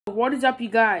What is up, you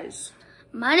guys?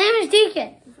 My name is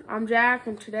Deacon. I'm Jack,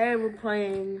 and today we're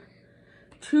playing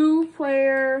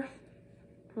two-player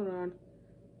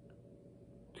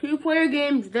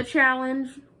games, the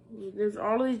challenge. There's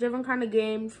all these different kind of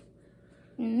games.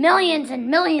 Millions and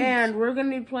millions. And we're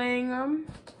going to be playing them.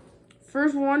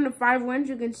 First 1 to 5 wins,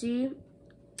 you can see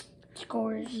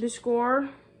the score.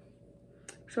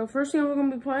 So first thing we're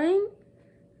going to be playing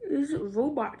is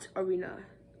Robot Arena.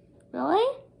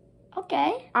 Really?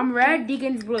 Okay. I'm red,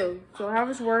 Deacon's blue. So how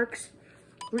this works,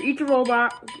 we're each a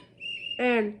robot,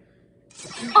 and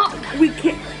we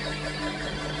can't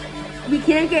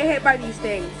get hit by these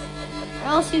things. Or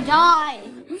else you die.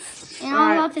 And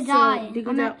I'm about to die. So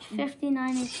I'm at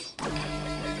 59 HP.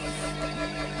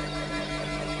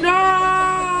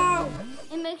 No!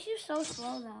 It makes you so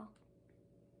slow though.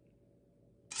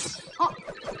 Oh.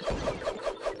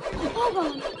 Hold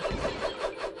on.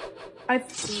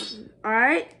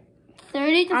 Alright.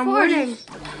 30 to 40. I'm winning.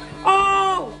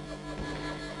 Oh!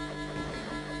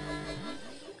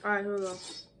 Alright, here we go.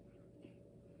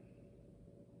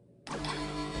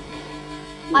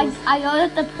 I got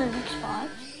at the perfect spot.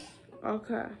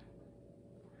 Okay.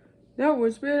 That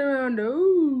was spin around.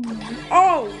 Ooh.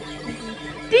 Oh!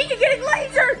 Deacon getting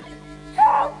lasered!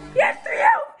 Oh! He has 3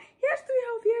 health! He has 3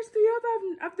 health! He has 3 health!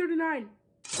 I'm 39.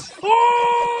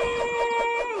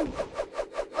 Oh!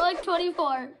 Like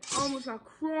 24. Almost got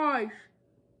crushed.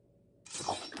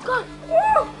 Oh, God.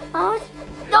 Oh!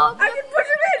 No. I can push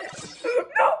him in!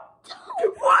 No!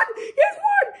 1! Yes,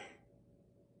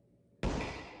 1!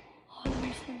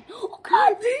 Oh,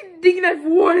 God. Deacon has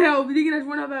 1 health. Deacon has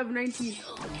 1 health out of 19.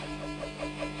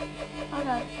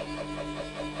 Okay.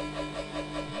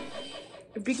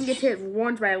 If Deacon gets hit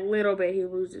once by a little bit, he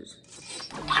loses.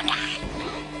 Okay.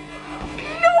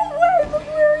 No way! Look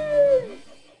where he is!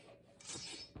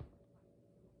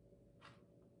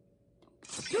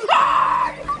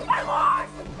 Ah! I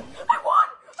lost! I won!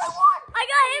 I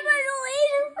got hit by the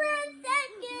laser for a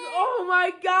second. Oh my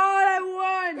god, I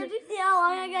won! Did you see how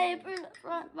long I got hit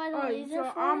by the laser so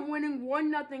for? I'm winning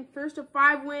 1-0. First to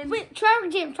 5 wins. Wait,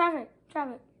 traffic jam.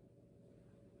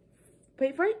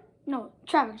 Wait for it? No,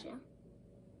 traffic jam.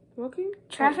 Looking?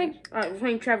 Traffic? Alright, we're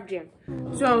playing traffic jam.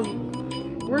 So,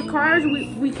 we're cars,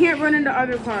 we can't run into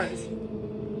other cars.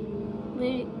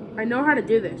 Wait. I know how to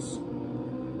do this.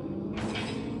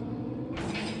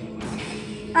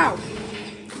 Ow!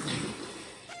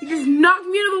 You just knocked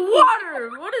me into the water!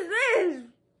 What is this?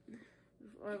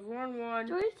 Alright, 1-1.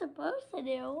 What are you supposed to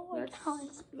do? Let's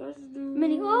do...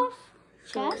 Mini golf?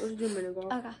 So, let's do mini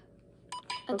golf. Okay.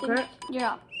 I Okay. think you're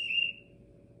up.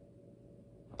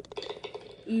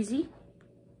 Easy.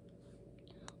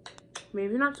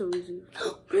 Maybe not so easy.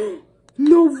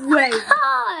 No way!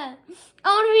 I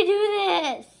want to redo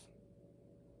this.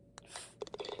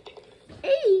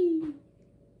 Hey!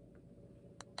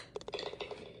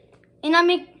 And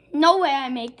no way I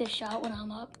make this shot when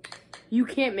I'm up. You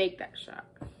can't make that shot.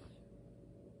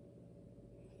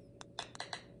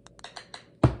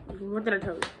 What did I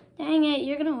tell you? Dang it,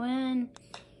 you're gonna win.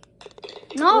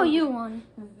 No, you won.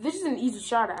 This is an easy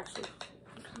shot, actually.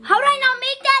 How did I not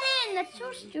make that in? That's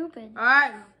so stupid.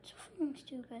 Alright. So freaking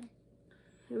stupid.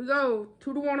 Here we go.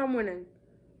 2-1, I'm winning.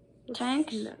 What's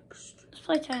Tanks? next? Let's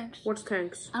play tanks. What's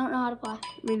tanks? I don't know how to play.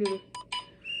 Me neither.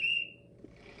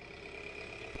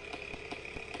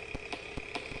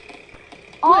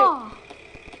 Oh!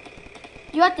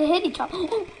 You have to hit each other.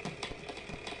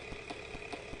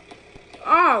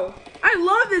 Oh! I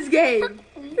love this game!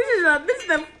 This is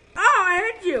the... Oh,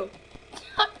 I hit you!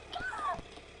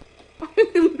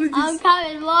 I'm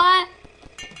coming, what?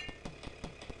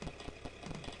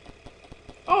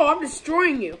 Oh, I'm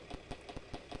destroying you.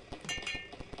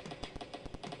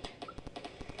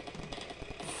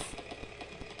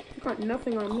 You got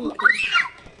nothing on me.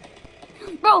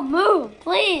 Bro, move,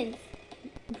 please.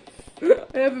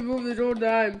 I haven't moved this whole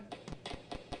time.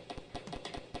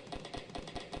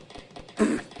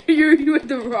 You hit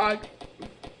the rock.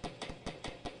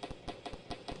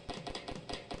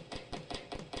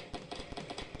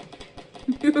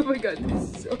 Oh my god,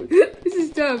 this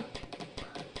is tough.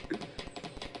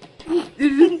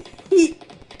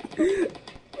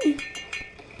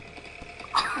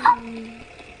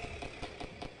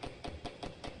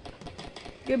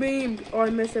 Get beamed. Oh, I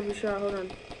missed every shot. Hold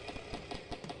on.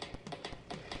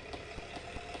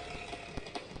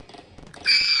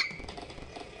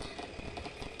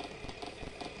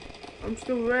 I'm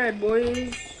still red,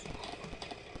 boys.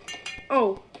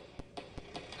 Oh.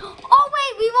 Oh,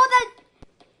 wait, we won that.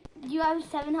 You have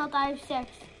 7 health, I have 6.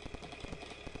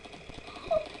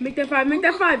 Make that 5, make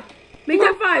that 5. Make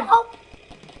that 5. Oh.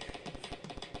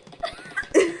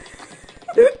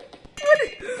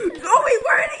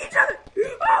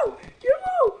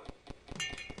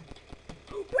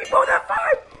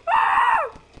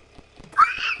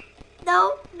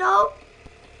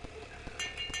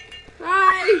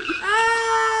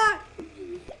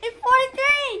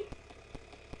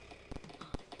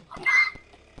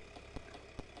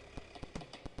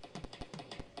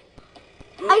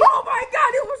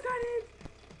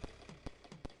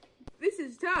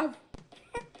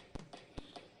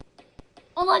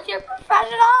 Unless you're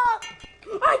professional.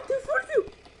 I do for you.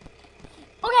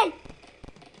 Okay.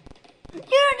 You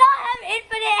do not have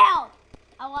infinite health.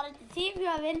 I wanted to see if you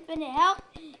have infinite health,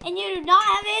 and you do not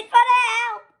have infinite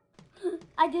health.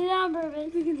 I did it on purpose. I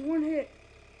think it's one hit.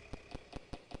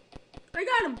 I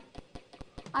got him.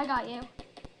 I got you.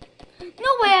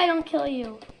 No way I don't kill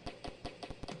you.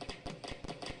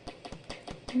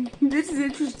 This is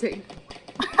interesting.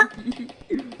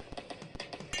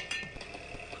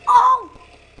 Oh!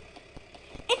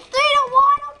 It's 3-1.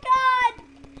 Oh God!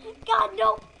 God,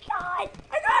 no, God!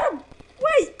 I got him.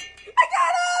 Wait, I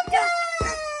got him.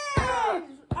 Yeah!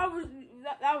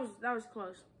 That was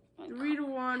close.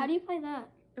 3-1. How do you play that?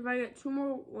 If I get 2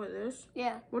 more with this,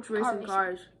 Yeah. what's racing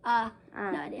cars? No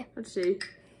idea. Let's see.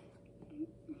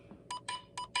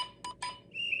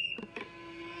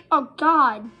 Oh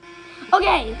God.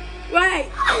 Okay. Wait.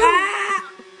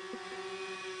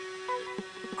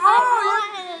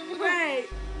 Oh, wait.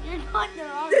 You're not the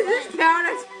wrong Does way. this count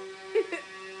as?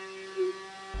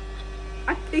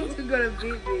 I think you're gonna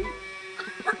beat me.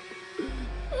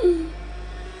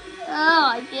 Oh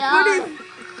my God.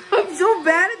 I'm so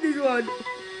bad at this one.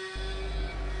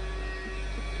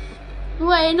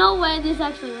 Wait, no way this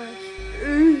actually works.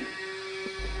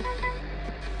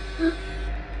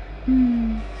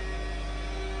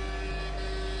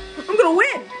 I'm gonna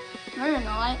win. No, you're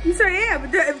not. You say yeah,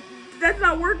 but that's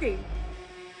not working.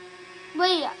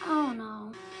 Wait, oh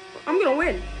no. I'm gonna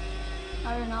win.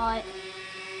 No, you're not.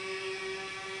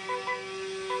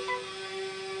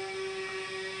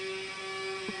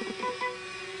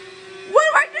 What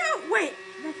do I do? Wait,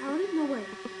 that counted? No way.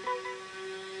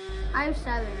 I have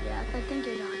 7, yeah. I think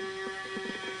you're done.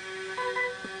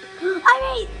 I'm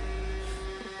 8.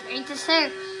 8 to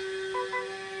 6.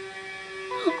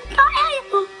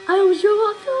 I almost drove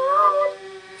off the road.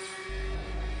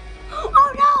 Oh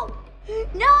no!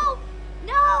 No!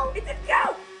 No! It didn't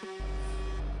go.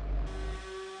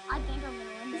 I think I'm gonna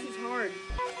win This this. is hard.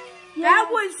 Yeah. That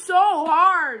was so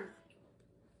hard.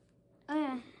 Oh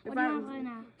yeah. What If do I you want was- to play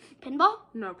now? Pinball?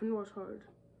 No, pinball's hard.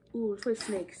 Ooh, let's play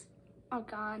snakes. Oh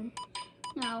God.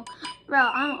 No. Bro,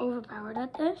 I'm overpowered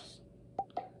at this.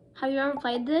 Have you ever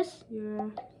played this? Yeah.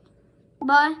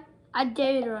 But I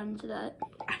dare you to run into that.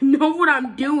 I know what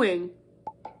I'm doing.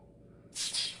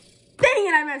 Dang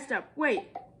it, I messed up. Wait.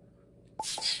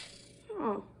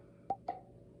 Oh.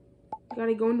 You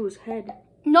gotta go into his head.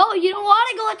 No, you don't want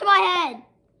to go into my head.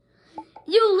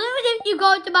 You lose if you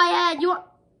go into my head.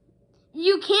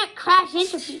 You can't crash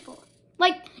into people.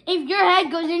 Like, if your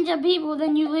head goes into people,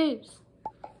 then you lose.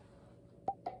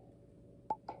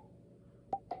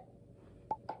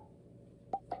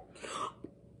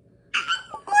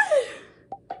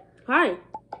 Hi.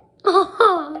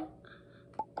 Oh.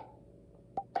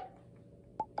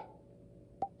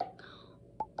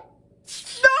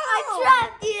 No! I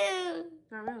trapped you.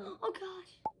 Not really. Oh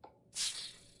gosh.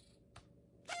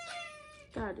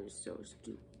 That is so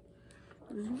stupid.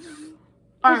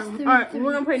 Alright,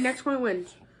 we're gonna play next point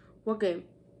wins. What game?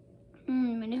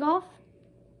 Mini golf?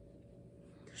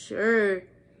 Sure.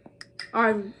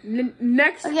 Alright,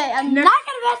 next. Okay, I'm next, not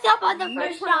gonna mess up on the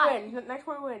next first point shot. wins. Next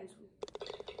point wins.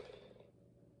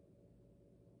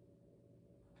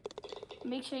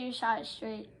 Make sure your shot is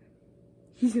straight.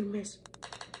 He's gonna miss.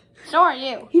 So are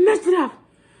you. He messed it up.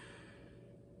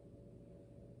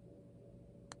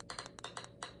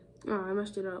 Oh, I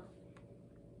messed it up.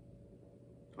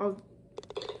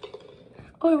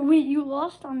 Oh wait, you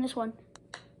lost on this one.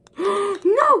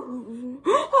 No!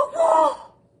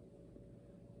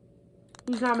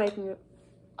 He's not making it.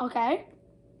 Okay.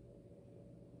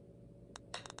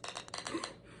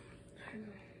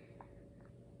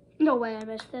 No way I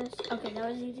missed this. Okay, that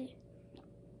was easy.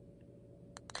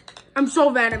 I'm so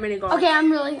bad at mini golf. Okay,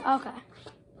 I'm really okay.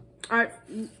 Alright,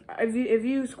 if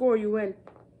you score, you win.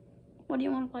 What do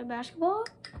you want to play basketball?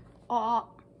 Oh,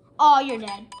 you're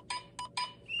dead.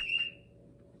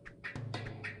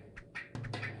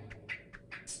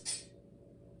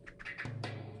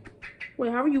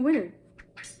 Wait, how are you winning?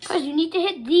 Because you need to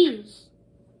hit these.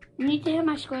 You need to hit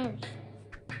my squares.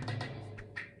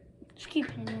 Just keep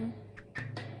hitting them.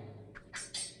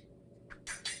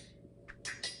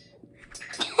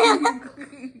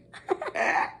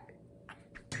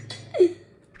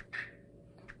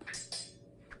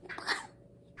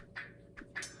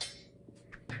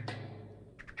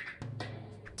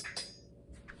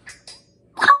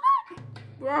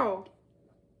 Bro.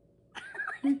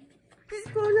 He's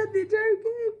closed out the entire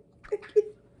game.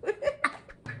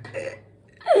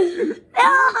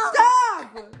 No!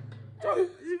 Stop! Bro.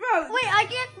 Wait, I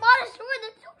can't spot a sword.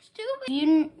 That's so stupid. If you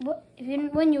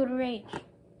didn't win, you would rage.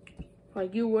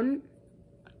 Like you wouldn't?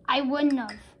 I wouldn't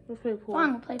have. Let's play pool.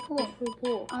 Fine, we'll play pool. Let's play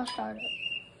pool. I'll start it.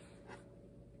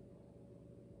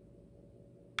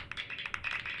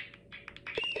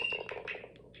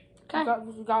 Okay.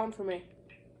 You got one for me.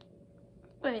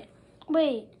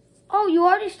 Wait. Oh, you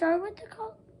already started with the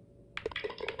color?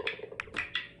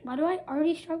 Why do I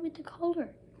already start with the color?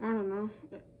 I don't know.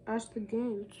 That's the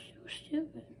game. It's so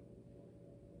stupid.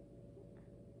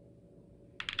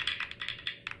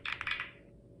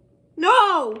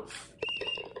 No!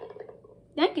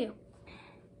 Thank you.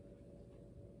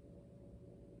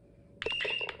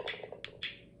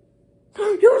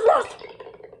 You was lost!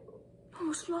 I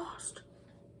was lost.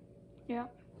 Yeah.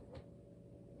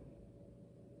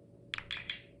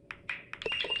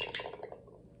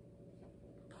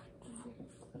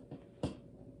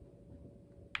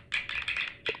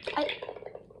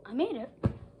 I made it.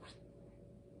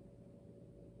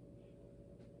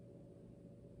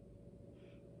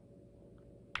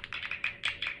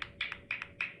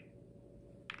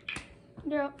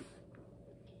 Yep.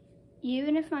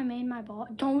 Even if I made my ball,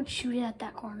 don't shoot it at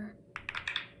that corner.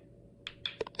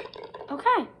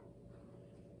 Okay.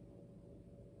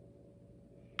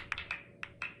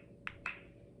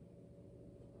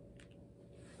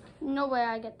 No way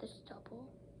I get this double.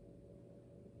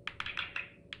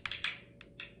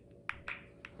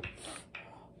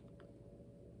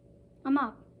 I'm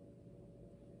up.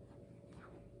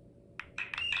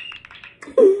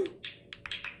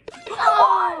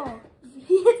 Oh!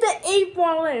 He hit the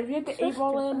 8-ball in. If you hit the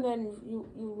 8-ball in, then you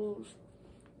lose.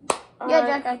 Yeah,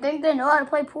 Jack, I think they know how to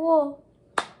play pool.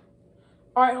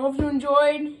 Alright, hope you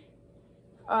enjoyed.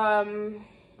 Don't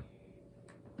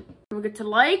forget to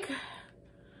like,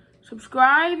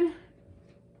 subscribe.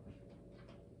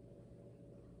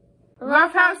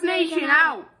 Ruffhouse Nation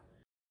out.